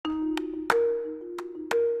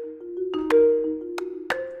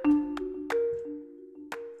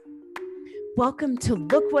Welcome to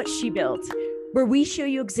Look What She Built, where we show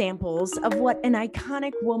you examples of what an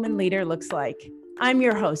iconic woman leader looks like. I'm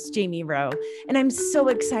your host, Jamie Rowe, and I'm so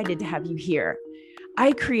excited to have you here.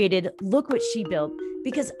 I created Look What She Built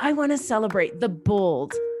because I want to celebrate the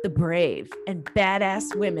bold, the brave, and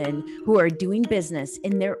badass women who are doing business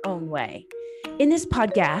in their own way. In this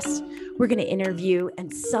podcast, we're going to interview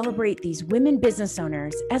and celebrate these women business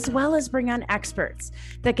owners, as well as bring on experts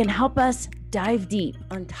that can help us dive deep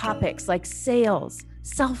on topics like sales,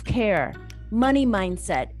 self-care, money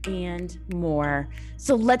mindset, and more.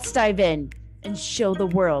 So let's dive in and show the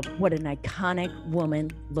world what an iconic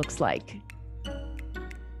woman looks like.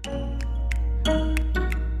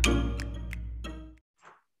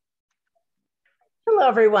 Hello,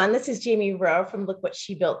 everyone. This is Jamie Rowe from Look What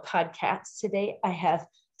She Built podcast. Today, I have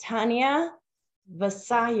Tanya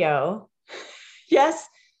Vasallo. Yes.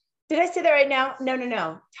 Did I say that right now?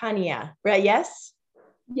 No. Tanya, right? Yes?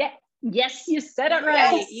 Yeah. Yes, you said it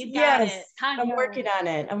right. Yes, you got it. Tanya. I'm working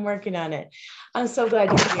on it. I'm so glad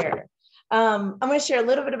you're here. I'm going to share a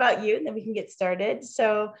little bit about you, and then we can get started.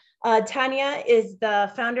 So Tanya is the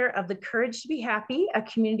founder of The Courage to Be Happy, a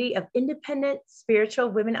community of independent, spiritual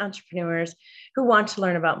women entrepreneurs who want to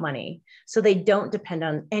learn about money so they don't depend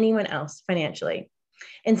on anyone else financially.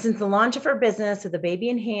 And since the launch of her business with a baby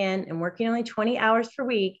in hand and working only 20 hours per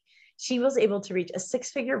week, she was able to reach a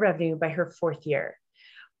six-figure revenue by her fourth year.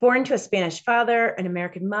 Born to a Spanish father, an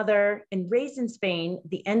American mother, and raised in Spain at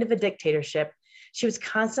the end of a dictatorship, she was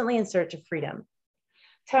constantly in search of freedom.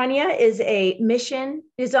 Tanya is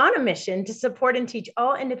on a mission to support and teach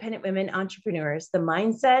all independent women entrepreneurs the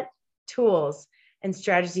mindset, tools, and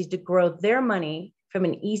strategies to grow their money from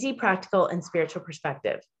an easy, practical, and spiritual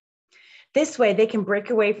perspective. This way, they can break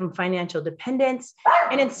away from financial dependence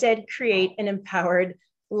and instead create an empowered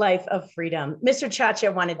life of freedom. Mr.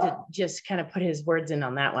 Chacha wanted to just kind of put his words in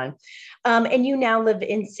on that one. And you now live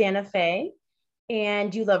in Santa Fe,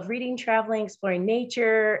 and you love reading, traveling, exploring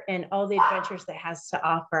nature, and all the adventures that has to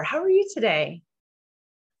offer. How are you today?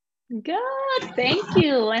 Good, thank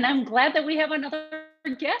you. And I'm glad that we have another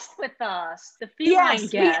guest with us, the feline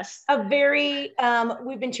guest.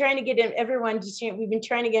 We've been trying to get him, we've been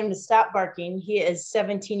trying to get him to stop barking. He is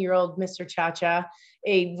 17-year-old Mr. Chacha,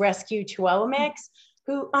 a rescue Chihuahua mix,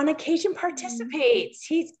 who on occasion participates.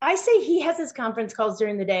 I say he has his conference calls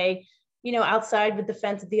during the day, outside with the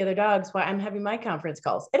fence with the other dogs while I'm having my conference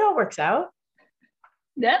calls. It all works out.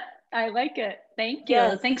 Yep, I like it. Thank you.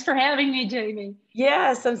 Yes. Thanks for having me, Jamie.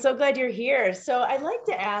 Yes, I'm so glad you're here. So I'd like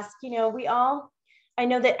to ask, I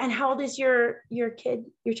know that, and how old is your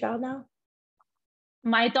child now?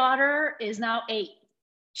 My daughter is now 8.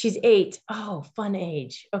 She's 8. Oh, fun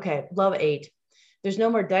age. Okay, love 8. There's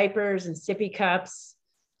no more diapers and sippy cups.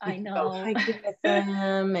 I know. Go hiking with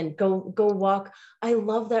them and go walk. I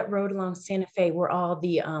love that road along Santa Fe where all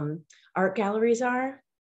the art galleries are.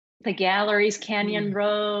 The galleries, Canyon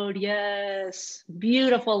Road. Yes.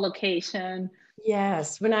 Beautiful location.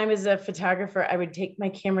 Yes. When I was a photographer, I would take my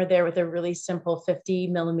camera there with a really simple 50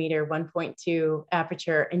 millimeter 1.2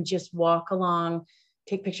 aperture and just walk along,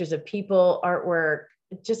 take pictures of people, artwork.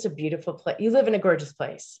 Just a beautiful place. You live in a gorgeous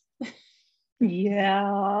place. Yeah,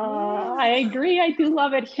 I agree. I do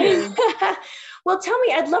love it here. Well, tell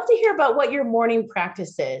me, I'd love to hear about what your morning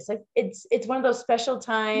practice is. Like it's one of those special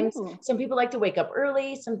times. Ooh. Some people like to wake up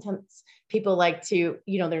early. Sometimes people like to,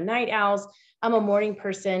 they're night owls. I'm a morning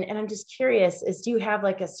person, and I'm just curious, do you have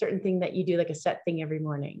like a certain thing that you do, like a set thing every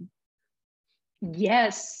morning?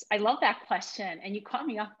 Yes, I love that question. And you caught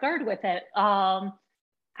me off guard with it.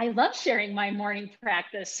 I love sharing my morning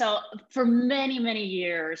practice. So for many, many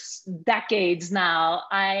years, decades now,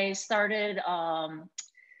 I started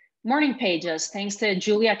morning pages thanks to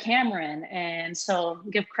Julia Cameron. And so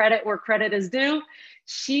give credit where credit is due.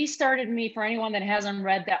 She started me, for anyone that hasn't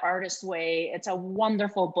read The Artist Way, it's a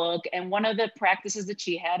wonderful book. And one of the practices that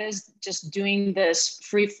she had is just doing this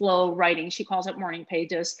free flow writing. She calls it morning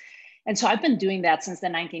pages. And so I've been doing that since the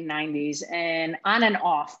 1990s and on and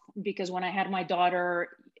off, because when I had my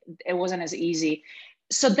daughter, it wasn't as easy.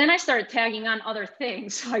 So then I started tagging on other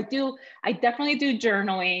things. So I definitely do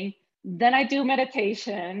journaling. Then I do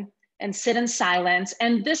meditation and sit in silence.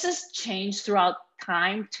 And this has changed throughout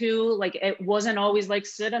time too. Like it wasn't always like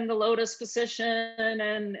sit in the lotus position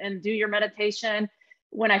and do your meditation.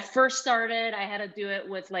 When I first started, I had to do it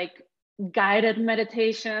with like guided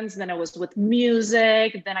meditations. Then it was with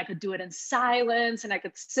music. Then I could do it in silence and I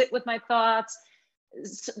could sit with my thoughts.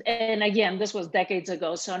 And again, this was decades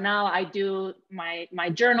ago. So now I do my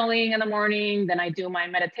journaling in the morning, then I do my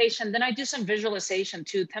meditation, then I do some visualization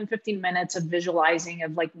too, 10, 15 minutes of visualizing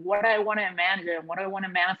of like what I want to imagine, what I want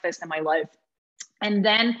to manifest in my life. And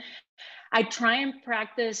then I try and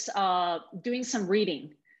practice doing some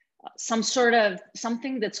reading, some sort of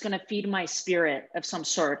something that's going to feed my spirit of some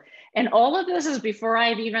sort. And all of this is before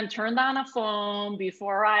I've even turned on a phone,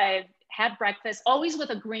 before I've had breakfast, always with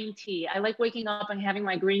a green tea. I like waking up and having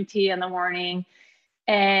my green tea in the morning.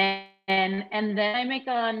 And then I make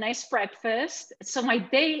a nice breakfast. So my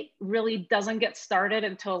day really doesn't get started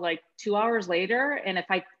until like 2 hours later. And if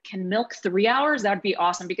I can milk 3 hours, that'd be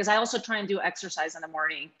awesome, because I also try and do exercise in the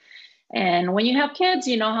morning. And when you have kids,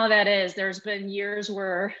 you know how that is. There's been years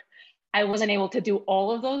where I wasn't able to do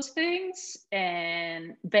all of those things.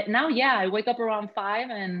 But now, yeah, I wake up around 5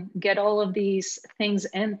 and get all of these things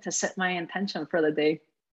in to set my intention for the day.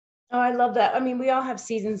 Oh, I love that. I mean, we all have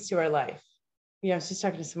seasons to our life. I was just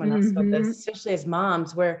talking to someone else about this, especially as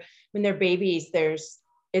moms, where when they're babies,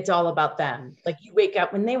 it's all about them. Like you wake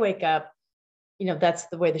up, when they wake up, that's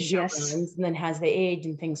the way the show runs. And then as they age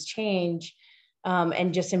and things change,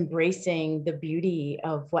 and just embracing the beauty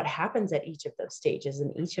of what happens at each of those stages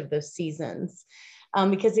and each of those seasons.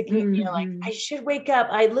 Because it can, like, I should wake up.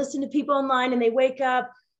 I listen to people online and they wake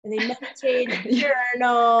up and they meditate and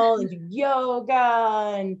journal and do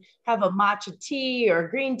yoga and have a matcha tea or a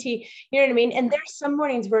green tea. You know what I mean? And there's some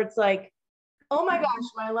mornings where it's like, oh my gosh,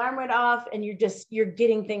 my alarm went off, and you're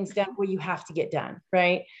getting things done where you have to get done.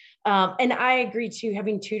 Right. And I agree too,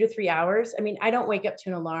 having 2 to 3 hours. I mean, I don't wake up to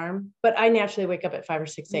an alarm, but I naturally wake up at 5 or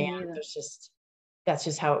 6 a.m. That's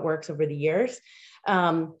just how it works over the years.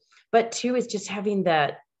 But 2 is just having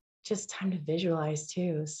that just time to visualize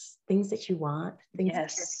too, things that you want, things that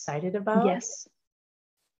you're excited about. Yes.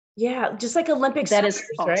 Yeah. Just like Olympic swimmers, is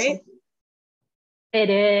awesome. Right?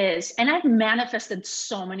 It is. And I've manifested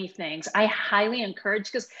so many things. I highly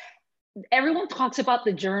encourage, because everyone talks about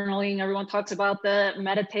the journaling, everyone talks about the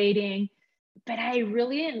meditating, but I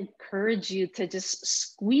really encourage you to just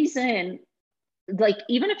squeeze in, like,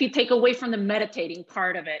 even if you take away from the meditating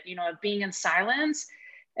part of it, of being in silence,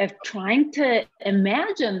 of trying to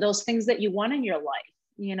imagine those things that you want in your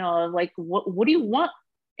life, like what do you want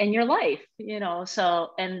in your life,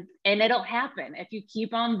 so, and it'll happen. If you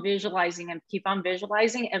keep on visualizing,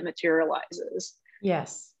 it materializes.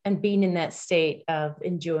 Yes. And being in that state of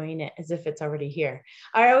enjoying it as if it's already here.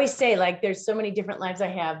 I always say, like, there's so many different lives I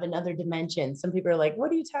have in other dimensions. Some people are like, what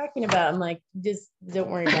are you talking about? I'm like, just don't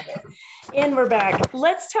worry about it. And we're back.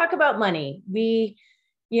 Let's talk about money. We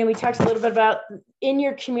talked a little bit about, in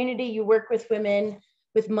your community, you work with women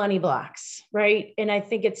with money blocks, right? And I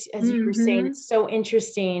think it's, as you were saying, it's so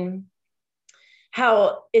interesting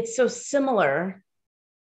how it's so similar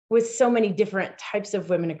with so many different types of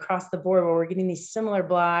women across the board, where we're getting these similar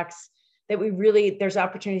blocks that there's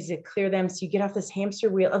opportunities to clear them. So you get off this hamster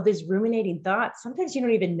wheel of these ruminating thoughts. Sometimes you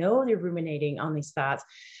don't even know you're ruminating on these thoughts.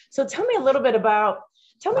 So tell me a little bit,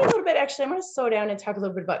 actually, I'm going to slow down and talk a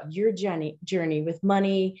little bit about your journey with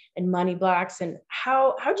money and money blocks, and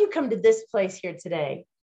how'd you come to this place here today?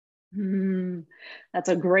 That's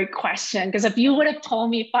a great question. Because if you would have told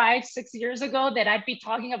me 5, 6 years ago that I'd be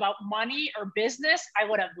talking about money or business, I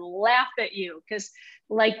would have laughed at you. Because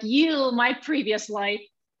like you, my previous life,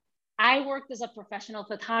 I worked as a professional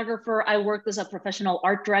photographer. I worked as a professional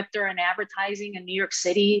art director in advertising in New York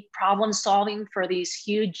City, problem solving for these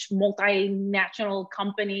huge multinational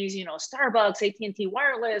companies, Starbucks, AT&T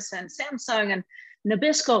Wireless, and Samsung, and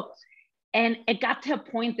Nabisco. And it got to a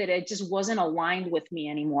point that it just wasn't aligned with me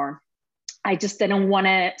anymore. I just didn't want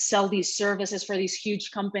to sell these services for these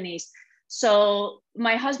huge companies. So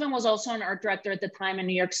my husband was also an art director at the time in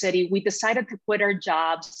New York City. We decided to quit our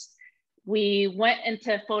jobs. We went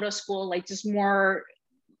into photo school, like just more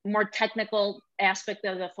technical aspect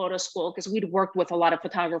of the photo school, because we'd worked with a lot of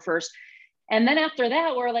photographers. And then after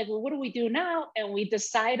that, we're like, well, what do we do now? And we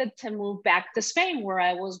decided to move back to Spain, where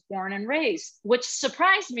I was born and raised, which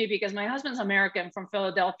surprised me because my husband's American from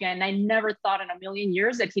Philadelphia. And I never thought in a million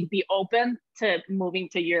years that he'd be open to moving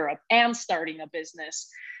to Europe and starting a business.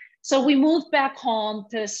 So we moved back home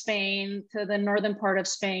to Spain, to the northern part of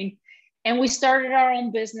Spain. And we started our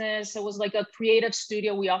own business. It was like a creative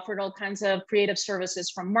studio. We offered all kinds of creative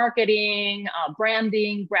services, from marketing,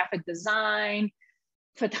 branding, graphic design,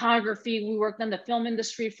 photography. We worked in the film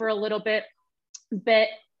industry for a little bit, but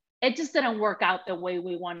it just didn't work out the way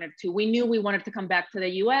we wanted to. We knew we wanted to come back to the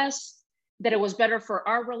US, that it was better for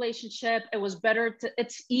our relationship.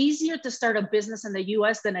 It's easier to start a business in the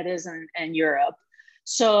US than it is in Europe.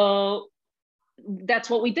 So that's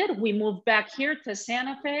what we did. We moved back here to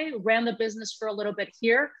Santa Fe, ran the business for a little bit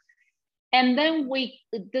here. And then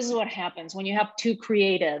this is what happens when you have two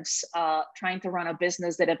creatives trying to run a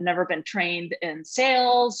business that have never been trained in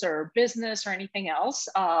sales or business or anything else.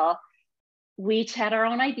 We each had our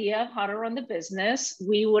own idea of how to run the business.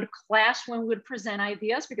 We would clash when we would present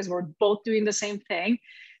ideas because we're both doing the same thing.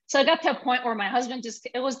 So I got to a point where my husband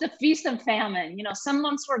it was the feast and famine. You know, some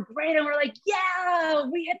months were great and we're like, yeah,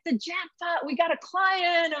 we hit the jackpot. We got a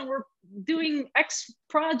client and we're doing X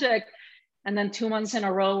project. And then 2 months in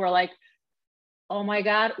a row, we're like, oh my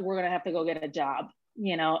God, we're going to have to go get a job,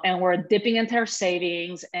 you know, and we're dipping into our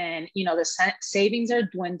savings and, you know, the savings are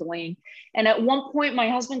dwindling. And at one point, my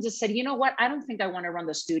husband just said, you know what, I don't think I want to run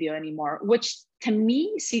the studio anymore, which to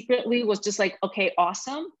me secretly was just like, okay,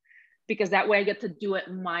 awesome. Because that way I get to do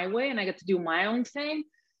it my way and I get to do my own thing.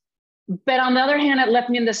 But on the other hand, it left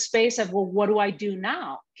me in the space of, well, what do I do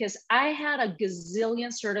now? Because I had a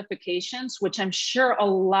gazillion certifications, which I'm sure a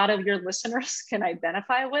lot of your listeners can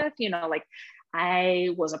identify with, you know, like I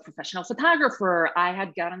was a professional photographer. I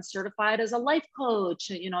had gotten certified as a life coach,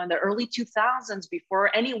 you know, in the early 2000s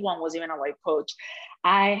before anyone was even a life coach.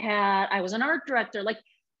 I was an art director. Like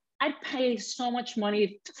I pay so much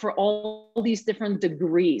money for all these different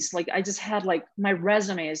degrees. Like I just had like my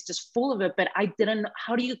resume is just full of it, but I didn't,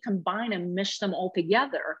 how do you combine and mesh them all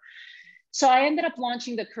together? So I ended up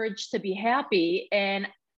launching the Courage to Be Happy. And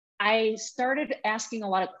I started asking a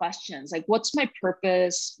lot of questions like, what's my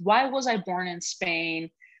purpose? Why was I born in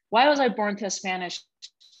Spain? Why was I born to a Spanish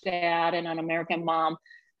dad and an American mom?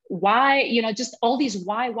 Why, you know, just all these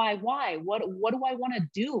why, what do I want to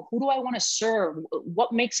do? Who do I want to serve?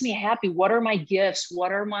 What makes me happy? What are my gifts?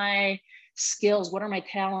 What are my skills? What are my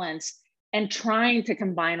talents? And trying to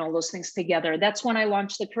combine all those things together. That's when I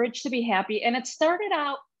launched the Courage to Be Happy. And it started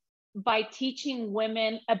out by teaching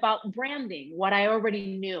women about branding, what I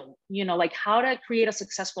already knew, you know, like how to create a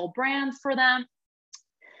successful brand for them.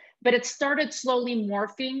 But it started slowly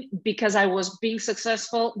morphing because I was being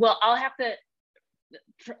successful. Well, I'll have to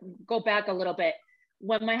go back a little bit.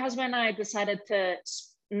 When my husband and I decided to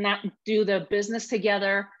not do the business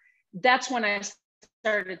together, that's when I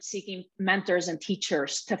started seeking mentors and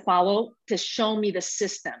teachers to follow, to show me the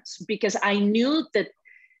systems, because I knew that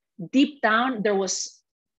deep down there was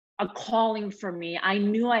a calling for me. I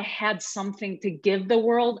knew I had something to give the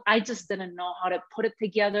world. I just didn't know how to put it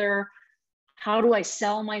together. How do I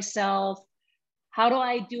sell myself? How do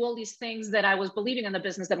I do all these things that I was believing in the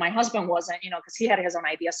business that my husband wasn't, you know, because he had his own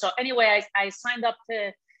idea. So anyway, I signed up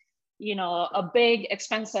to, you know, a big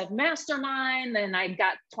expensive mastermind, and I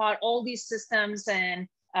got taught all these systems and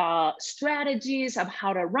strategies of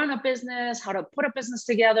how to run a business, how to put a business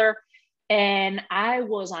together. And I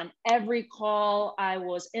was on every call, I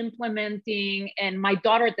was implementing, and my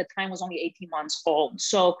daughter at the time was only 18 months old.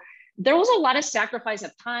 So there was a lot of sacrifice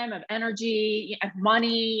of time, of energy, of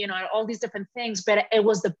money, you know, all these different things, but it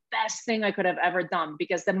was the best thing I could have ever done,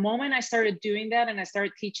 because the moment I started doing that and I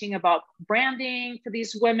started teaching about branding to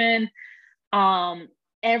these women,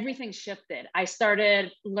 everything shifted. I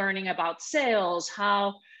started learning about sales,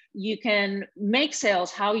 how you can make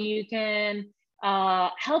sales, how you can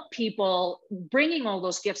help people, bringing all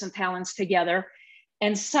those gifts and talents together.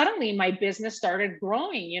 And suddenly my business started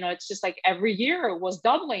growing. You know, it's just like every year it was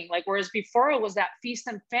doubling. Like, whereas before it was that feast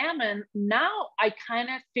and famine, now I kind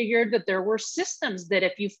of figured that there were systems that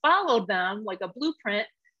if you followed them like a blueprint,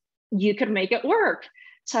 you could make it work.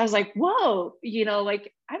 So I was like, whoa, you know,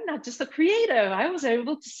 like I'm not just a creative. I was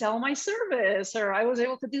able to sell my service, or I was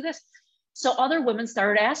able to do this. So other women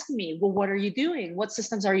started asking me, well, what are you doing? What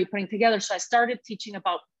systems are you putting together? So I started teaching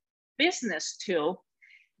about business too.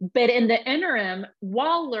 But in the interim,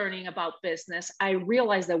 while learning about business, I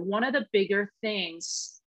realized that one of the bigger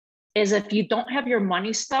things is if you don't have your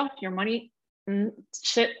money stuff, your money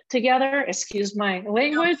shit together, excuse my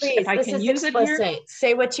language, no, please, if I this can is use explicit. it here.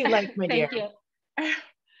 Say what you like, my dear. Thank you.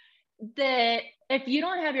 That if you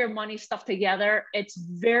don't have your money stuff together, it's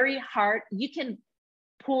very hard. You can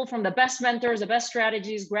pull from the best mentors, the best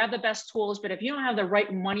strategies, grab the best tools, but if you don't have the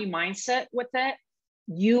right money mindset with it,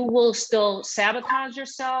 you will still sabotage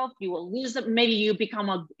yourself. You will lose it. Maybe you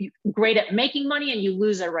become great at making money and you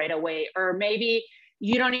lose it right away. Or maybe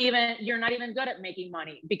you're not even good at making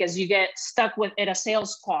money because you get stuck with at a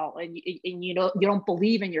sales call and you don't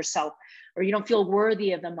believe in yourself, or you don't feel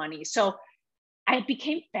worthy of the money. So I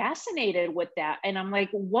became fascinated with that. And I'm like,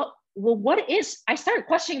 I started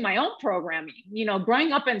questioning my own programming, you know,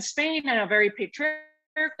 growing up in Spain, in a very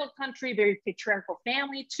patriarchal country, very patriarchal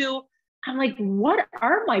family too. I'm like, what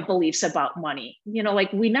are my beliefs about money? You know,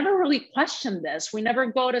 like we never really questioned this. We never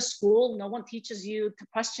go to school. No one teaches you to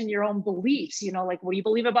question your own beliefs. You know, like, what do you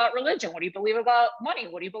believe about religion? What do you believe about money?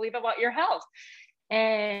 What do you believe about your health?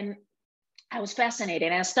 And I was fascinated.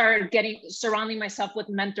 And I started surrounding myself with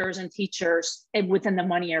mentors and teachers within the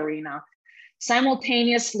money arena.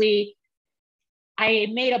 Simultaneously, I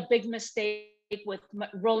made a big mistake with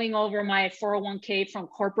rolling over my 401k from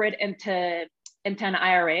corporate into an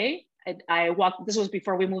IRA. I walked, this was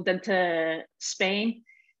before we moved into Spain.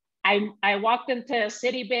 I walked into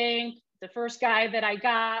Citibank, the first guy that I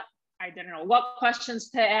got, I didn't know what questions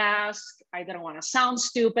to ask. I didn't want to sound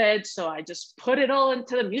stupid. So I just put it all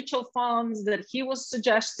into the mutual funds that he was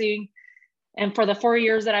suggesting. And for the 4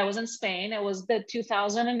 years that I was in Spain, it was the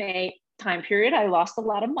 2008 time period. I lost a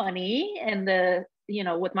lot of money and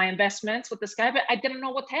with my investments with this guy, but I didn't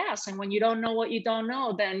know what to ask. And when you don't know what you don't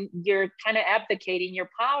know, then you're kind of abdicating your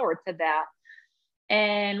power to that.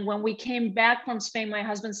 And when we came back from Spain, my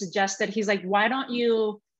husband suggested, he's like, why don't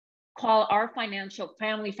you call our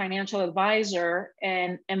family financial advisor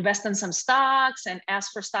and invest in some stocks and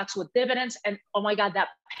ask for stocks with dividends. And oh my God, that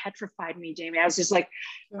petrified me, Jamie. I was just like,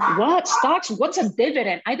 what stocks? What's a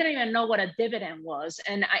dividend? I didn't even know what a dividend was.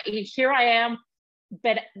 And here I am,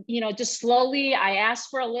 but just slowly I asked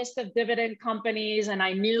for a list of dividend companies, and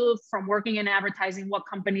I knew from working in advertising what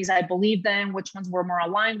companies I believed in, which ones were more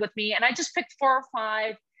aligned with me. And I just picked 4 or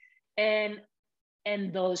 5. And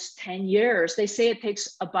in those 10 years, they say it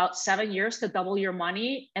takes about 7 years to double your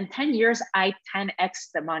money. In 10 years, I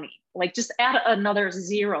 10x the money. Like just add another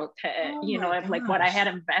 0 to it, like what I had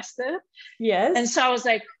invested. Yes. And so I was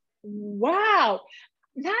like, wow,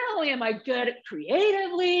 not only am I good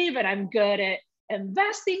creatively, but I'm good at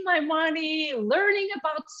investing my money, learning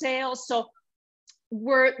about sales. So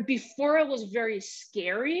before it was very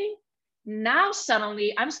scary. Now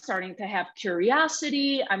suddenly I'm starting to have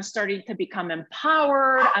curiosity. I'm starting to become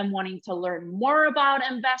empowered. I'm wanting to learn more about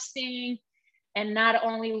investing, and not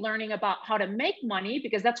only learning about how to make money,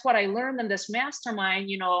 because that's what I learned in this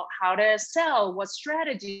mastermind, how to sell, what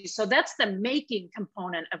strategy. So that's the making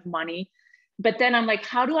component of money. But then I'm like,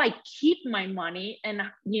 how do I keep my money? And,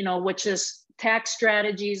 which is tax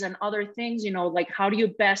strategies and other things, like how do you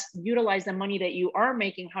best utilize the money that you are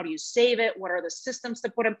making? How do you save it? What are the systems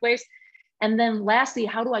to put in place? And then lastly,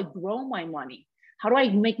 how do I grow my money? How do I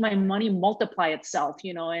make my money multiply itself,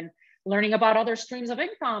 and learning about other streams of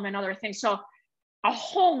income and other things. So a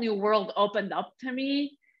whole new world opened up to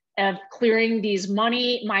me of clearing these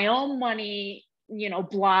my own money,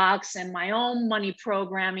 blocks and my own money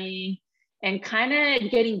programming, and kind of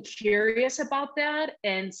getting curious about that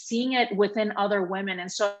and seeing it within other women.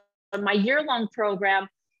 And so in my year-long program,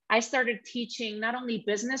 I started teaching not only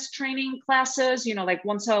business training classes, like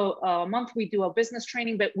once a month we do a business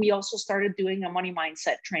training, but we also started doing a money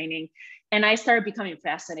mindset training. And I started becoming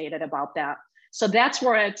fascinated about that. So that's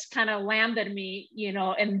where it's kind of landed me,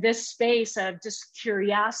 in this space of just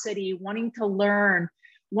curiosity, wanting to learn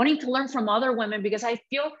from other women, because I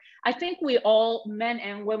think we all, men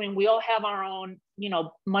and women, we all have our own,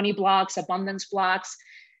 money blocks, abundance blocks.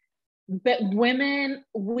 But women,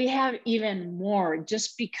 we have even more,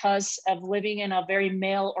 just because of living in a very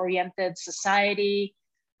male-oriented society,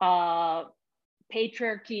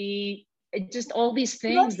 patriarchy, just all these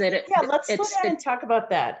things let's slow down and talk about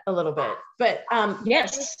that a little bit. But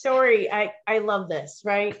yes, the story, I love this,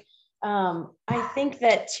 right? I think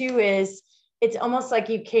that too is, it's almost like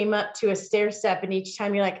you came up to a stair step, and each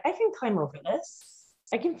time you're like, I can climb over this.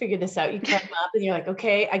 I can figure this out. You climb up and you're like,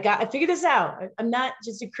 okay, I figured this out. I'm not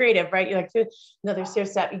just a creative, right? You're like, another stair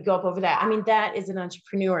step, you go up over that. I mean, that is an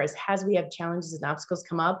entrepreneur. As we have challenges and obstacles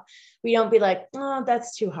come up, we don't be like, oh,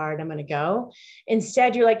 that's too hard, I'm going to go.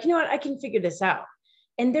 Instead, you're like, you know what? I can figure this out.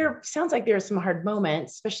 And sounds like there are some hard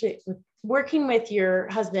moments, especially working with your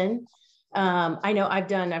husband. I know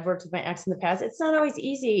I've worked with my ex in the past. It's not always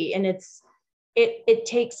easy. And it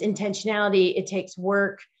takes intentionality. It takes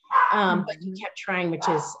work. But you kept trying, which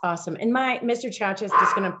is awesome. And Mr. Chacha is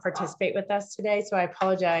just going to participate with us today. So I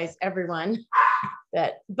apologize, everyone.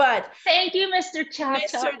 But thank you, Mr.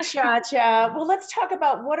 Chacha. Mr. Chacha. Well, let's talk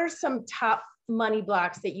about what are some top money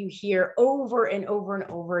blocks that you hear over and over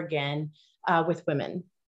and over again with women.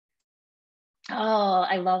 Oh,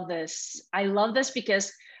 I love this. I love this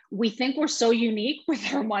because we think we're so unique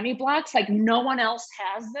with our money blocks. Like no one else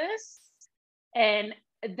has this. And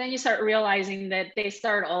then you start realizing that they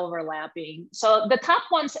start overlapping. So the top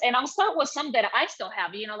ones, and I'll start with some that I still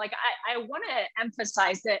have, like I want to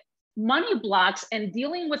emphasize that money blocks and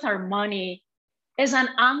dealing with our money is an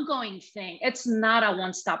ongoing thing. It's not a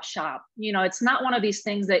one-stop shop. It's not one of these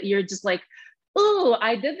things that you're just like, oh,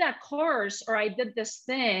 I did that course, or I did this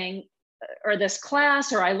thing, or this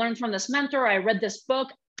class, or I learned from this mentor, or I read this book,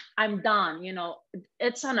 I'm done.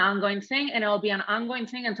 It's an ongoing thing, and it'll be an ongoing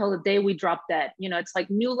thing until the day we drop dead. It's like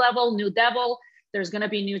new level, new devil. There's going to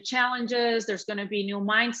be new challenges. There's going to be new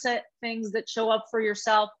mindset things that show up for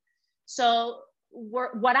yourself. So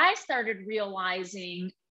what I started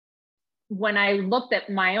realizing when I looked at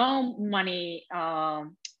my own money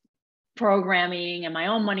programming and my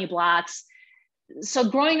own money blocks, so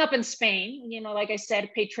growing up in Spain, you know, like I said,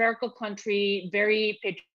 patriarchal country, very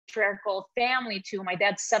patriarchal family too. My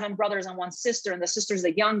dad's 7 brothers and 1 sister, and the sister's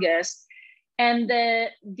the youngest. And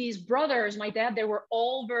these brothers, my dad,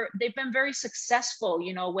 they've been very successful,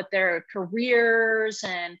 you know, with their careers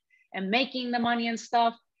and making the money and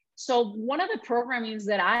stuff. So one of the programmings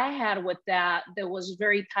that I had with that was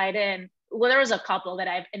very tied in, well, there was a couple that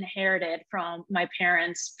I've inherited from my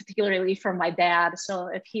parents, particularly from my dad. So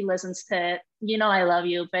if he listens to it, you know, I love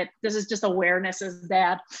you, but this is just awareness as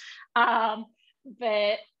dad.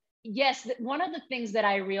 But yes, one of the things that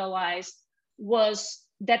I realized was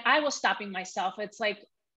that I was stopping myself. It's like,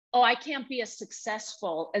 oh, I can't be as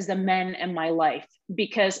successful as the men in my life,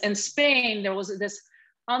 because in Spain, there was this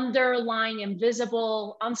underlying,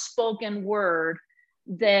 invisible, unspoken word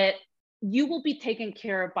that you will be taken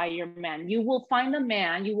care of by your man. You will find a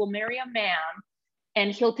man, you will marry a man,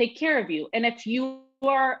 and he'll take care of you. And if you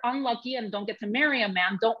are unlucky and don't get to marry a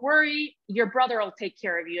man, don't worry, your brother will take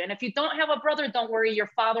care of you. And if you don't have a brother, don't worry, your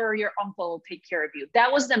father or your uncle will take care of you.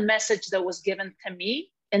 That was the message that was given to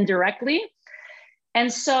me indirectly.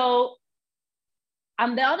 And so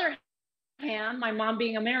on the other hand, my mom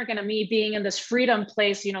being American and me being in this freedom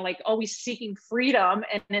place, you know, like always seeking freedom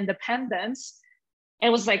and independence, it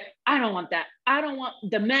was like, I don't want that. I don't want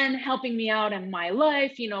the men helping me out in my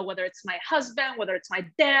life, you know, whether it's my husband, whether it's my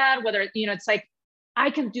dad, whether, you know, it's like, I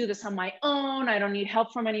can do this on my own. I don't need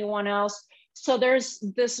help from anyone else. So there's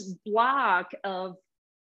this block of,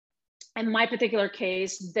 in my particular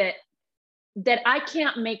case, that I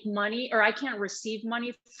can't make money or I can't receive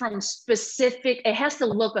money from specific, it has to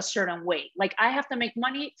look a certain way. Like I have to make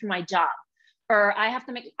money through my job, or I have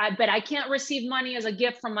to but I can't receive money as a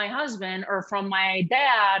gift from my husband or from my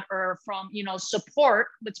dad or from, you know, support,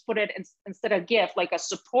 let's put it instead of gift, like a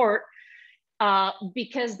support,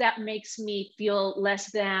 because that makes me feel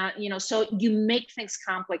less than, you know, so you make things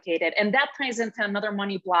complicated. And that ties into another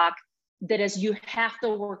money block, that is, you have to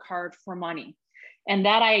work hard for money. And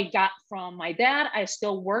that I got from my dad. I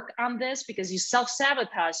still work on this because you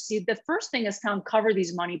self-sabotage. See, the first thing is to uncover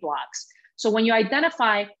these money blocks. So when you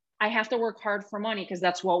identify, I have to work hard for money because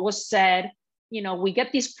that's what was said, you know, we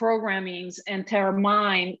get these programmings into our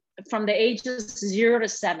mind from the ages 0 to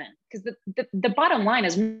 7. Because the bottom line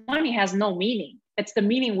is money has no meaning. It's the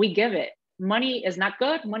meaning we give it. Money is not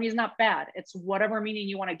good. Money is not bad. It's whatever meaning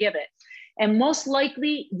you want to give it. And most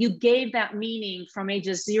likely you gave that meaning from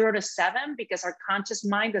ages 0 to 7 because our conscious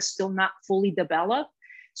mind is still not fully developed.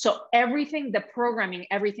 So everything, the programming,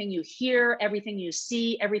 everything you hear, everything you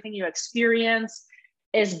see, everything you experience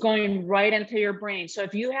is going right into your brain. So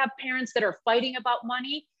if you have parents that are fighting about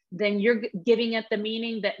money, then you're giving it the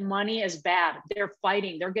meaning that money is bad. They're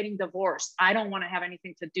fighting, they're getting divorced. I don't want to have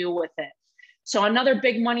anything to do with it. So another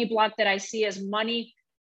big money block that I see is money,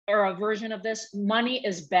 or a version of this, money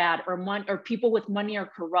is bad, or people with money are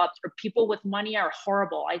corrupt, or people with money are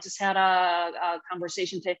horrible. I just had a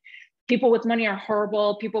conversation today. People with money are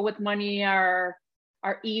horrible. People with money are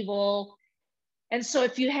evil. And so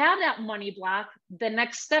if you have that money block, the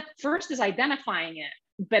next step first is identifying it,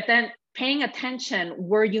 but then paying attention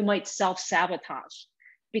where you might self-sabotage.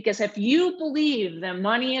 Because if you believe that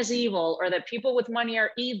money is evil, or that people with money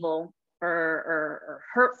are evil, or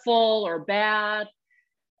hurtful or bad,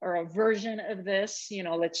 or a version of this, you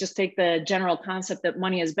know, let's just take the general concept that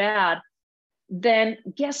money is bad, then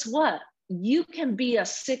guess what? You can be a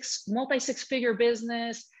multi-six-figure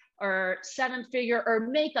business or 7-figure, or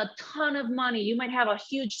make a ton of money. You might have a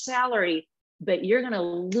huge salary, but you're going to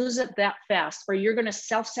lose it that fast, or you're going to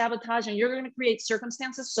self-sabotage, and you're going to create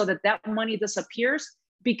circumstances so that that money disappears.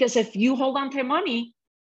 Because if you hold on to money,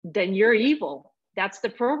 then you're evil. That's the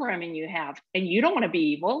programming you have. And you don't want to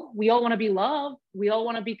be evil. We all want to be loved. We all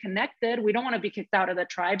want to be connected. We don't want to be kicked out of the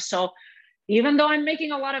tribe. So even though I'm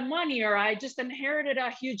making a lot of money, or I just inherited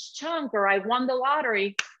a huge chunk, or I won the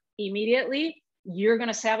lottery, immediately you're going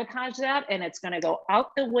to sabotage that, and it's going to go out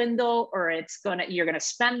the window, or you're going to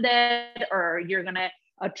spend it, or you're going to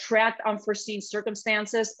attract unforeseen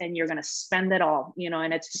circumstances, and you're going to spend it all, you know,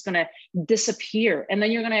 and it's just going to disappear. And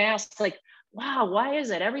then you're going to ask, like, wow, why is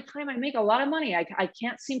it every time I make a lot of money, I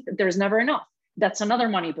can't seem to, there's never enough. That's another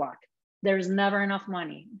money block. There's never enough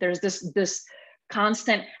money. There's this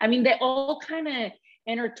constant, I mean, they all kind of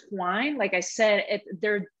intertwine. Like I said,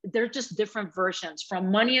 they're just different versions.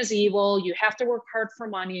 From money is evil, you have to work hard for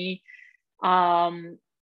money. What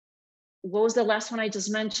was the last one I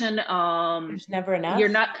just mentioned? There's never enough.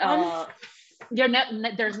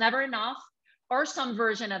 There's never enough, or some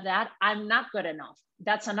version of that. I'm not good enough.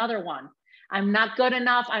 That's another one. I'm not good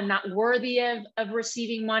enough. I'm not worthy of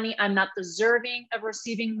receiving money. I'm not deserving of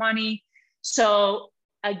receiving money. So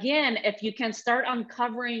again, if you can start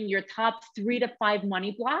uncovering your top 3 to 5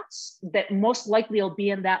 money blocks that most likely will be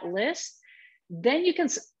in that list, then you can,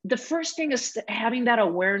 the first thing is having that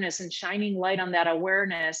awareness and shining light on that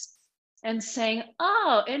awareness and saying,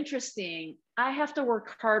 oh, interesting, I have to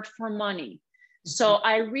work hard for money. So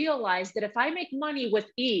I realized that if I make money with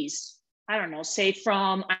ease, I don't know, say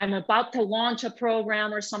from I'm about to launch a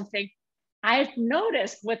program or something, I've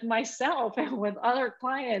noticed with myself and with other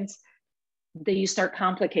clients that you start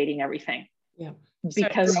complicating everything. Yeah.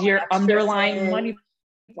 Because your underlying money.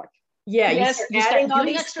 Yeah, yes, you start adding all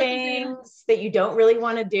these things that you don't really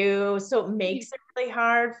want to do. So it makes it really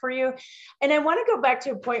hard for you. And I want to go back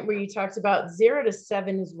to a point where you talked about 0 to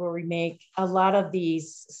 7 is where we make a lot of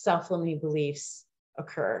these self-limiting beliefs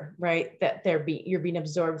occur, right? That you're being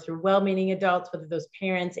absorbed through well-meaning adults, whether those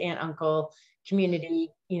parents, aunt, uncle, community,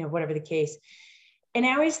 whatever the case. And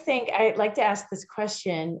I always think I'd like to ask this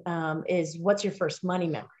question is, what's your first money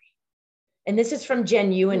memory? And this is from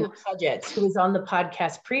Jen Ewan Pudgetts, who was on the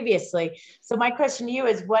podcast previously. So my question to you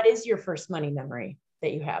is, what is your first money memory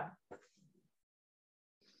that you have?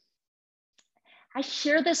 I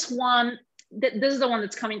share this one. This is the one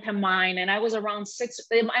that's coming to mind. And I was around 6,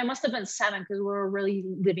 I must have been 7 because we were really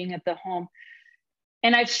living at the home.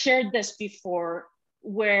 And I've shared this before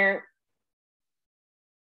where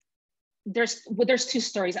there's 2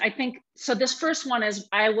 stories. I think, so this first one is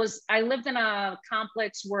I lived in a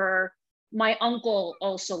complex where my uncle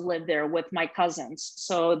also lived there with my cousins.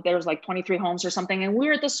 So there's like 23 homes or something. And we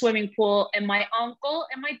were at the swimming pool and my uncle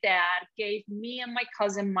and my dad gave me and my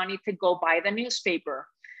cousin money to go buy the newspaper.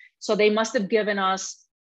 So they must have given us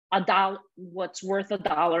 $1, what's worth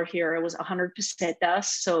 $1 here. It was 100 pesetas.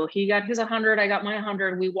 So he got his 100, I got my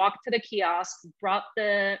 100. We walked to the kiosk, brought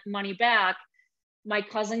the money back. My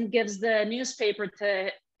cousin gives the newspaper to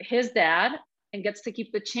his dad and gets to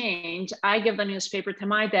keep the change. I give the newspaper to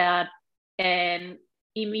my dad. And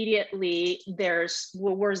immediately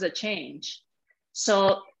where's the change?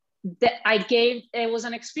 So it was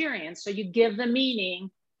an experience. So you give the meaning,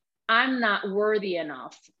 I'm not worthy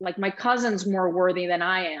enough. Like my cousin's more worthy than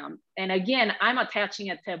I am. And again, I'm attaching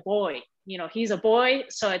it to a boy. He's a boy.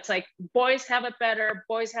 So it's like boys have it better.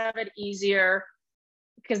 Boys have it easier.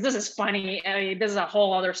 Because this is funny. I mean, this is a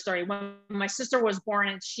whole other story. When my sister was born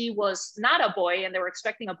and she was not a boy and they were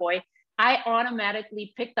expecting a boy, I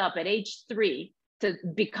automatically picked up at age 3 to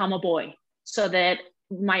become a boy so that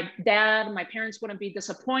my parents wouldn't be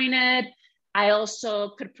disappointed. I also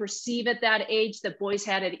could perceive at that age that boys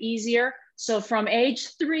had it easier. So from age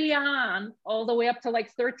 3 on, all the way up to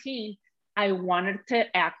like 13, I wanted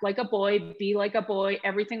to act like a boy, be like a boy,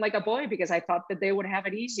 everything like a boy, because I thought that they would have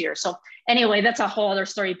it easier. So anyway, that's a whole other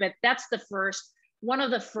story, but that's one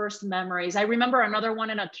of the first memories. I remember another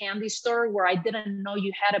one in a candy store where I didn't know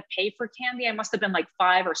you had to pay for candy. I must have been like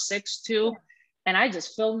 5 or 6 too. And I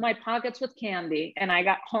just filled my pockets with candy and I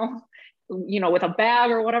got home, with a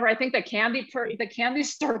bag or whatever. I think the candy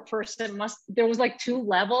store person there was like 2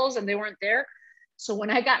 levels and they weren't there. So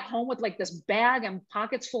when I got home with like this bag and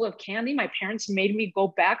pockets full of candy, my parents made me go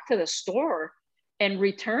back to the store and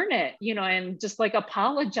return it, and just like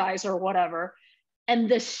apologize or whatever. And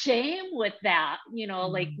the shame with that,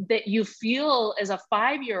 like that you feel as a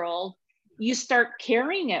 5-year-old, you start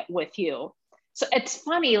carrying it with you. So it's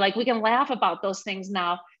funny, like we can laugh about those things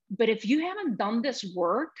now, but if you haven't done this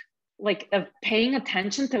work, like of paying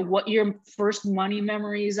attention to what your first money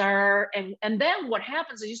memories are, and then what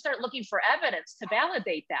happens is you start looking for evidence to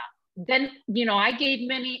validate that. Then, I gave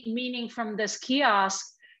many meaning from this kiosk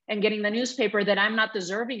and getting the newspaper that I'm not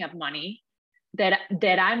deserving of money. That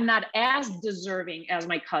I'm not as deserving as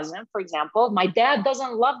my cousin, for example. My dad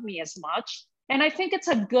doesn't love me as much. And I think it's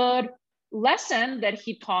a good lesson that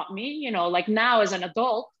he taught me, like now as an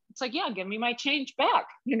adult, it's like, yeah, give me my change back.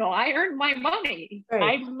 I earned my money.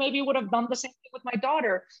 Right. I maybe would have done the same thing with my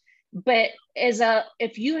daughter. But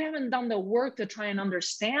if you haven't done the work to try and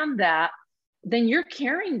understand that, then you're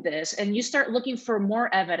carrying this and you start looking for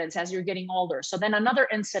more evidence as you're getting older. So then another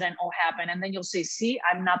incident will happen and then you'll say, see,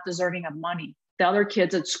 I'm not deserving of money. The other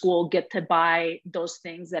kids at school get to buy those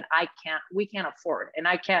things that we can't afford. And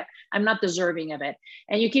I'm not deserving of it.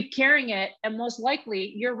 And you keep carrying it. And most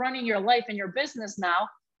likely you're running your life and your business now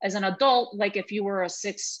as an adult, like if you were a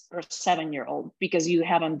 6 or 7-year-old, because you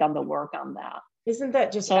haven't done the work on that. Isn't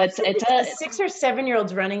that just so? It's 6 or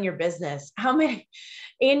 7-year-olds running your business. How many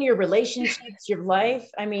in your relationships, your life?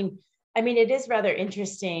 I mean, it is rather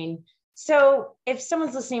interesting. So if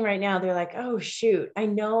someone's listening right now, they're like, oh, shoot, I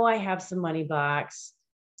know I have some money blocks.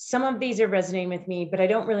 some of these are resonating with me, but I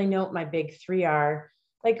don't really know what my big three are.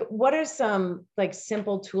 Like, what are some like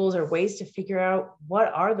simple tools or ways to figure out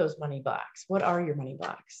what are those money blocks? What are your money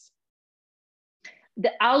blocks?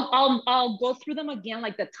 I'll go through them again,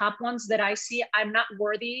 like the top ones that I see. I'm not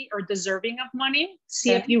worthy or deserving of money. See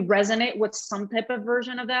if you resonate with some type of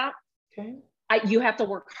version of that. Okay. You have to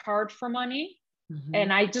work hard for money. Mm-hmm.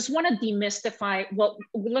 And I just want to demystify, well,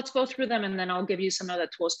 let's go through them and then I'll give you some other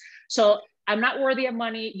tools. So I'm not worthy of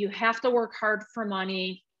money. You have to work hard for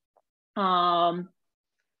money. Let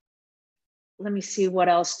me see, what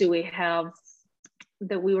else do we have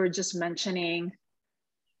that we were just mentioning?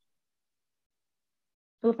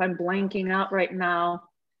 If I'm blanking out right now.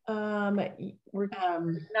 We're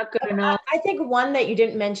not good enough. I think one that you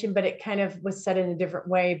didn't mention, but it kind of was said in a different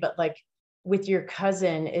way, but like with your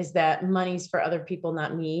cousin, is that money's for other people,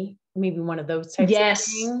 not me. Maybe one of those types of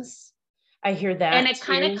things. I hear that. And it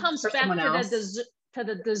kind of comes back to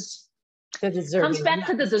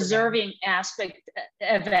the deserving aspect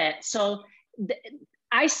of it. So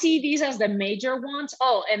I see these as the major ones.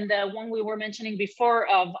 Oh, and the one we were mentioning before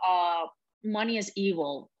of money is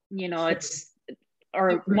evil, you know, it's,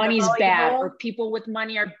 or money is bad, or people with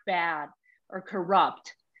money are bad or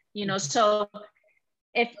corrupt, you know. So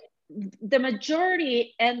if the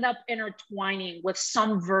majority end up intertwining with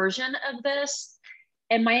some version of this,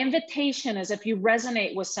 and my invitation is, if you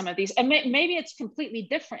resonate with some of these, and maybe it's completely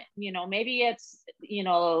different, you know, maybe it's, you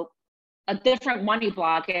know, a different money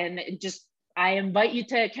block, and just, I invite you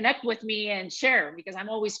to connect with me and share, because I'm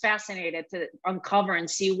always fascinated to uncover and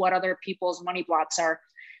see what other people's money blocks are.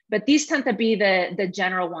 But these tend to be the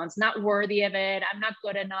general ones: not worthy of it, I'm not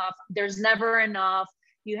good enough, there's never enough,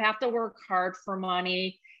 you have to work hard for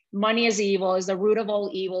money, money is evil, is the root of all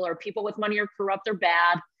evil, or people with money are corrupt or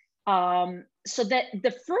bad. So that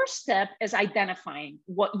the first step is identifying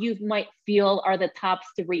what you might feel are the top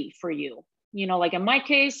three for you. You know, like in my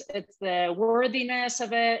case, it's the worthiness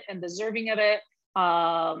of it and deserving of it.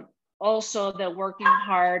 Also the working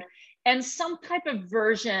hard, and some type of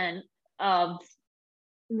version of,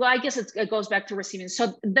 well, I guess it goes back to receiving.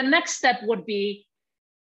 So the next step would be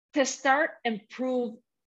to start and prove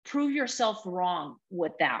yourself wrong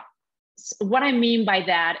with that. What I mean by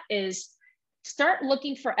that is, start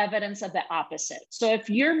looking for evidence of the opposite. So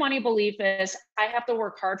if your money belief is, I have to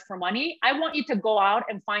work hard for money, I want you to go out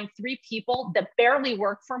and find 3 people that barely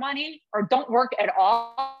work for money or don't work at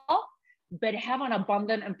all, but have an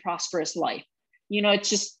abundant and prosperous life. You know,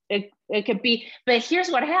 it's just, it could be, but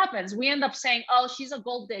here's what happens. We end up saying, oh, she's a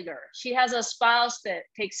gold digger, she has a spouse that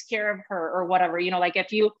takes care of her, or whatever. You know, like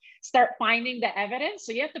if you start finding the evidence,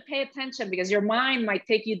 so you have to pay attention, because your mind might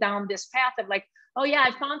take you down this path of like, oh yeah,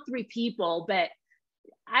 I found 3 people, but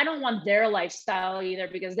I don't want their lifestyle either,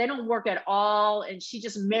 because they don't work at all, and she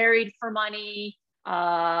just married for money.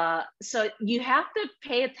 So you have to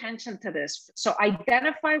pay attention to this. So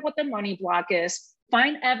identify what the money block is,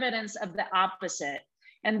 find evidence of the opposite.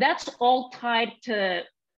 And that's all tied to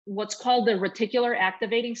what's called the reticular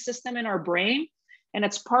activating system in our brain. And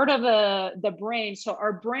it's part of the brain. So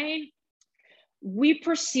our brain, we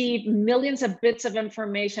perceive millions of bits of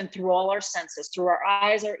information through all our senses, through our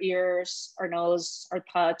eyes, our ears, our nose, our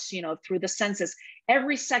touch, you know, through the senses.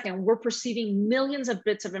 Every second, we're perceiving millions of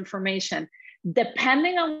bits of information.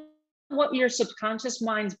 Depending on what your subconscious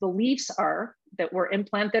mind's beliefs are that were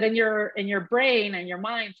implanted in your brain and your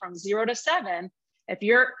mind from 0 to 7, if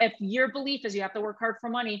your belief is you have to work hard for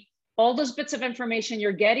money, all those bits of information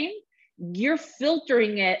you're getting, you're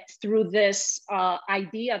filtering it through this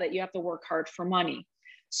idea that you have to work hard for money.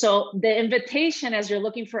 So the invitation, as you're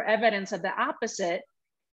looking for evidence of the opposite,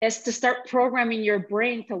 is to start programming your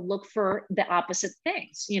brain to look for the opposite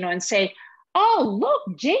things, you know, and say, oh,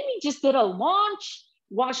 look, Jamie just did a launch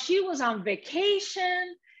while she was on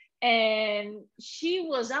vacation, and she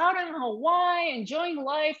was out in Hawaii enjoying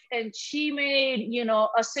life, and she made, you know,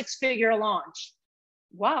 a 6-figure launch.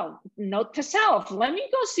 Wow, note to self, let me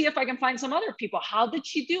go see if I can find some other people. How did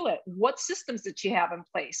she do it? What systems did she have in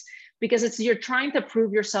place? Because you're trying to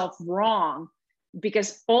prove yourself wrong,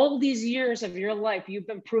 because all these years of your life, you've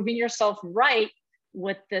been proving yourself right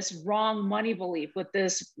with this wrong money belief, with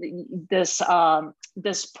this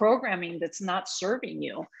programming that's not serving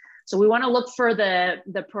you. So we want to look for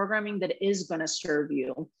the programming that is going to serve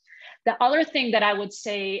you. The other thing that I would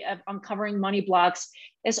say of uncovering money blocks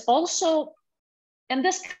is also, and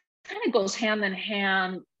this kind of goes hand in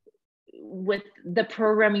hand with the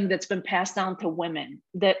programming that's been passed down to women,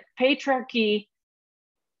 that patriarchy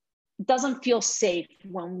doesn't feel safe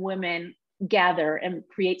when women gather and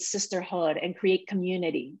create sisterhood and create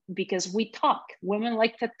community, because we talk. Women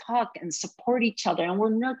like to talk and support each other, and we're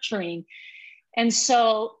nurturing. And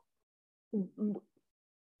so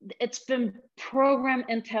it's been programmed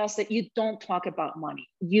into us that you don't talk about money.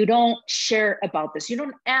 You don't share about this. You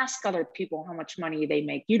don't ask other people how much money they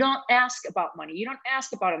make. You don't ask about money. You don't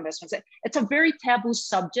ask about investments. It's a very taboo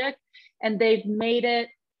subject, and they've made it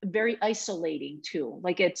very isolating too.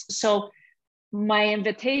 Like it's, so my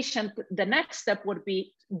invitation, the next step would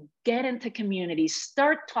be get into communities,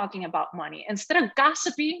 start talking about money instead of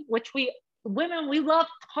gossiping, which women, we love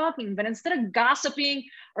talking, but instead of gossiping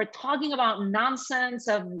or talking about nonsense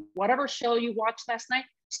of whatever show you watched last night,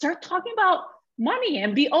 start talking about money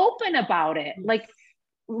and be open about it. Like,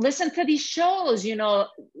 listen to these shows, you know,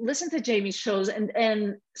 listen to Jamie's shows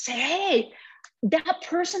and say, hey, that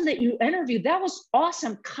person that you interviewed, that was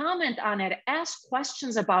awesome. Comment on it, ask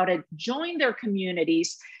questions about it, join their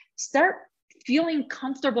communities, start feeling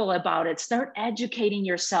comfortable about it, start educating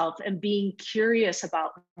yourself and being curious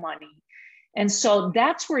about money. And so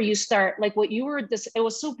that's where you start, like what you were, it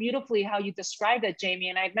was so beautifully how you described it, Jamie.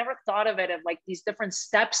 And I'd never thought of it of like these different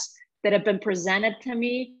steps that have been presented to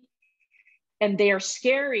me, and they are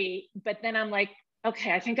scary, but then I'm like,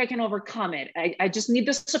 okay, I think I can overcome it. I just need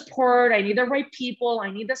the support. I need the right people.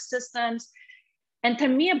 I need the systems. And to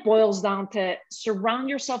me, it boils down to surround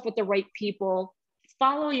yourself with the right people,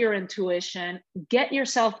 follow your intuition, get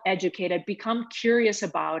yourself educated, become curious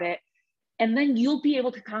about it, and then you'll be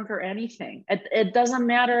able to conquer anything. It doesn't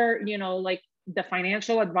matter, you know, like the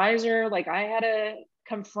financial advisor, like I had to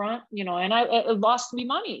confront, you know, and it lost me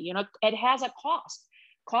money, you know, it has a cost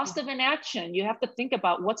of inaction. You have to think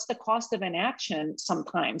about what's the cost of inaction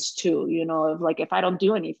sometimes too, you know, of like, if I don't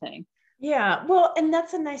do anything. Yeah, well, and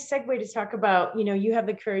that's a nice segue to talk about, you know, you have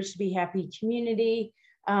the Courage to Be Happy community,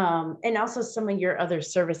 and also some of your other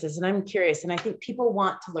services. And I'm curious, and I think people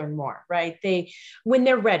want to learn more, right? When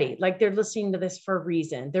they're ready, like they're listening to this for a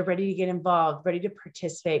reason, they're ready to get involved, ready to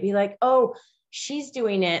participate, be like, oh, she's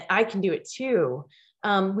doing it, I can do it too.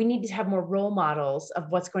 We need to have more role models of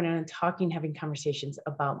what's going on and talking, having conversations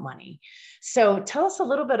about money. So tell us a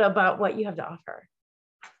little bit about what you have to offer.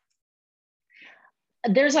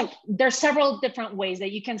 There's several different ways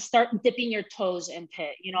that you can start dipping your toes into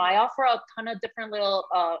it. You know, I offer a ton of different little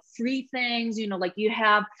free things, you know, like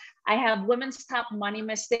I have Women's Top Money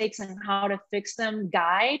Mistakes and How to Fix Them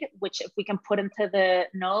guide, which if we can put into the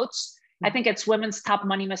notes, I think it's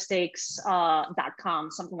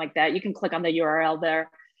womenstopmoneymistakes.com, something like that. You can click on the URL there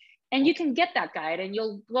and you can get that guide and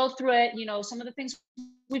you'll go through it, you know, some of the things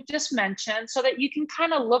we've just mentioned, so that you can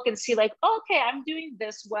kind of look and see like, okay, I'm doing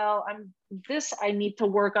this well, I need to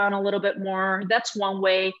work on a little bit more. That's one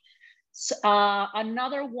way.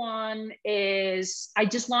 Another one is I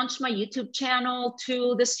just launched my YouTube channel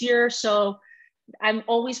too this year. So I'm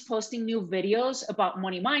always posting new videos about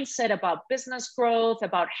money mindset, about business growth,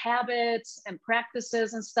 about habits and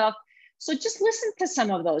practices and stuff. So just listen to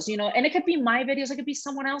some of those, you know, and it could be my videos, it could be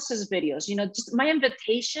someone else's videos, you know, just my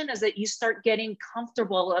invitation is that you start getting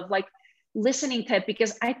comfortable of like listening to it,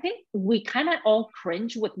 because I think we kind of all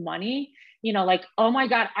cringe with money, you know, like, oh my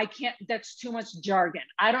God, I can't, that's too much jargon.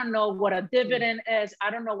 I don't know what a dividend is.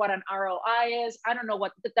 I don't know what an ROI is. I don't know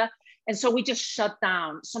what and so we just shut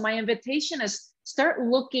down. So my invitation is start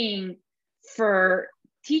looking for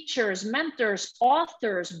teachers, mentors,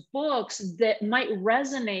 authors, books that might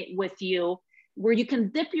resonate with you, where you can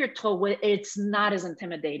dip your toe with. It's not as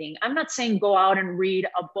intimidating. I'm not saying go out and read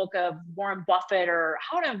a book of Warren Buffett or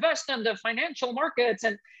how to invest in the financial markets,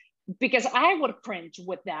 and because I would cringe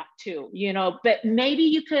with that too, you know, but maybe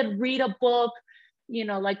you could read a book, you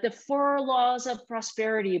know, like the 4 Laws of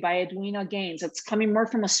Prosperity by Edwina Gaines. It's coming more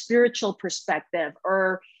from a spiritual perspective,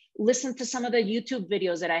 or listen to some of the YouTube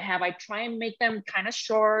videos that I have. I try and make them kind of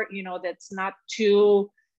short, you know, that's not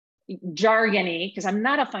too jargony, because I'm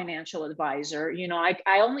not a financial advisor. You know,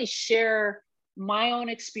 I only share my own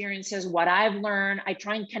experiences, what I've learned. I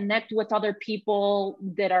try and connect with other people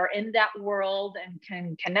that are in that world and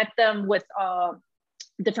can connect them with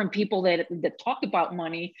different people that talk about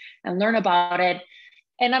money and learn about it.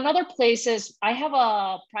 And another place is I have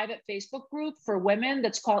a private Facebook group for women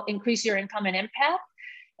that's called Increase Your Income and Impact.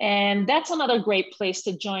 And that's another great place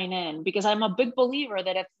to join in, because I'm a big believer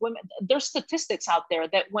that if women, there's statistics out there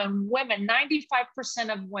that when women,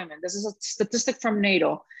 95% of women, this is a statistic from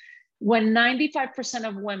NATO, when 95%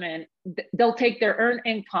 of women, they'll take their earned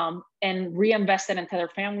income and reinvest it into their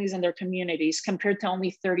families and their communities, compared to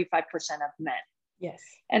only 35% of men. Yes.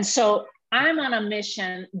 And so I'm on a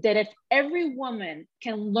mission that if every woman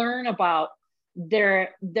can learn about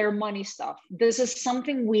their money stuff, this is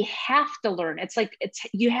something we have to learn. It's like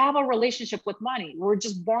you have a relationship with money. We're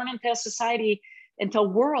just born into a society into a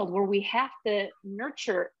world where we have to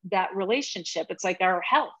nurture that relationship. It's like our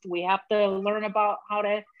health. We have to learn about how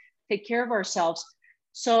to take care of ourselves.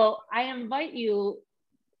 So I invite you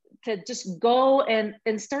to just go and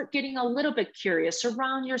start getting a little bit curious,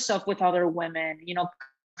 surround yourself with other women,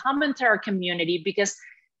 come into our community, because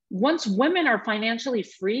once women are financially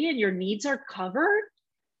free and your needs are covered,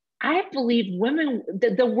 I believe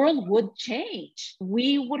the world would change.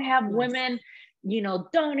 We would have women,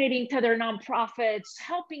 donating to their nonprofits,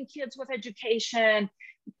 helping kids with education,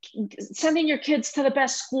 sending your kids to the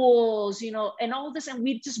best schools, and all this. And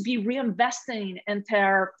we'd just be reinvesting into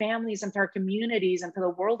our families, into our communities, into the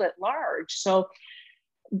world at large. So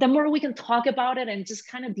the more we can talk about it and just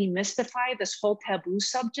kind of demystify this whole taboo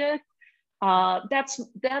subject,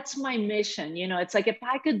 that's my mission. It's like, if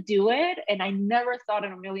I could do it, and I never thought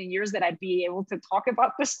in a million years that I'd be able to talk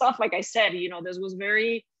about this stuff. Like I said, this was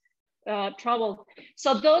very trouble.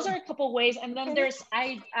 So those are a couple ways. And then there's,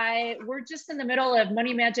 we're just in the middle of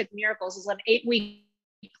Money Magic Miracles. It's an 8-week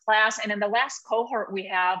class. And in the last cohort we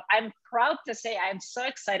have, I'm proud to say, I'm so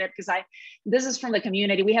excited because this is from the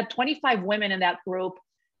community. We had 25 women in that group.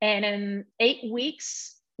 And in 8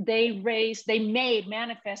 weeks, they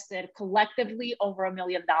manifested collectively over $1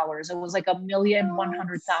 million. It was like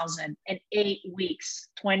 $1,100,000 in 8 weeks,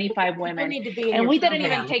 25 women. And we didn't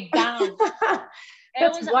even take down. It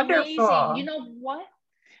was wonderful. Amazing. You know what?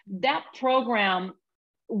 That program,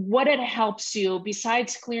 what it helps you,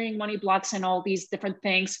 besides clearing money blocks and all these different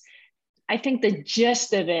things, I think the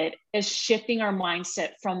gist of it is shifting our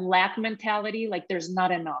mindset from lack mentality, like there's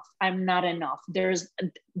not enough, I'm not enough, there's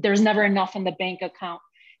never enough in the bank account,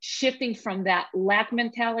 shifting from that lack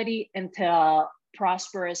mentality into a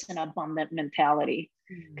prosperous and abundant mentality.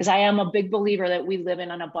 Because I am a big believer that we live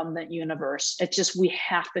in an abundant universe. It's just, we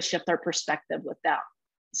have to shift our perspective with that.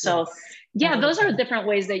 So those are different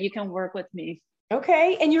ways that you can work with me.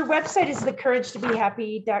 Okay. And your website is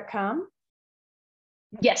thecouragetobehappy.com?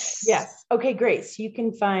 Yes. Yes. Okay, great. So you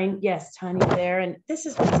can find, Tanya there. And this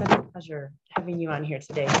has been such a pleasure having you on here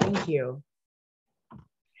today. Thank you.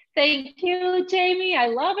 Thank you, Jamie. I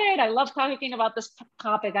love it. I love talking about this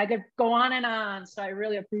topic. I could go on and on. So I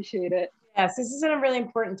really appreciate it. Yes, this is a really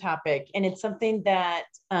important topic, and it's something that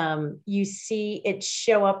you see it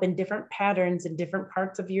show up in different patterns in different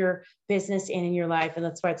parts of your business and in your life. And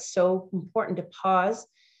that's why it's so important to pause,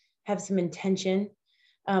 have some intention,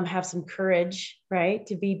 have some courage, right?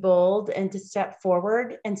 To be bold and to step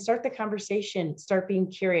forward and start the conversation, start being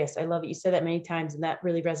curious. I love it. You said that many times, and that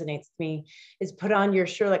really resonates with me, is put on your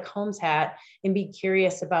Sherlock Holmes hat and be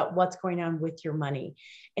curious about what's going on with your money.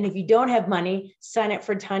 And if you don't have money, sign up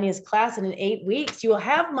for Tanya's class, and in 8 weeks, you will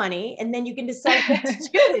have money, and then you can decide what to do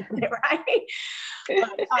with it, right?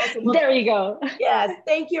 Awesome. Well, there you go. Yes.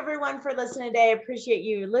 Thank you, everyone, for listening today. I appreciate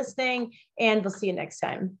you listening, and we'll see you next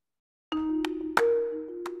time.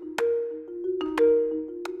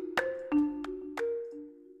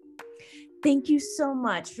 Thank you so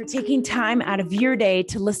much for taking time out of your day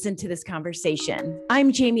to listen to this conversation.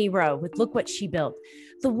 I'm Jamie Rowe with Look What She Built,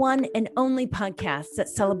 the one and only podcast that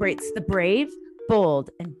celebrates the brave, bold,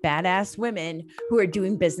 and badass women who are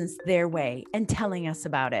doing business their way and telling us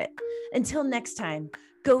about it. Until next time,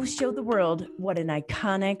 go show the world what an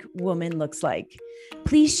iconic woman looks like.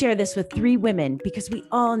 Please share this with 3 women, because we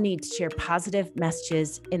all need to share positive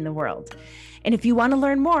messages in the world. And if you want to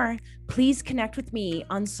learn more, please connect with me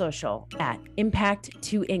on social at Impact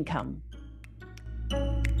to Income.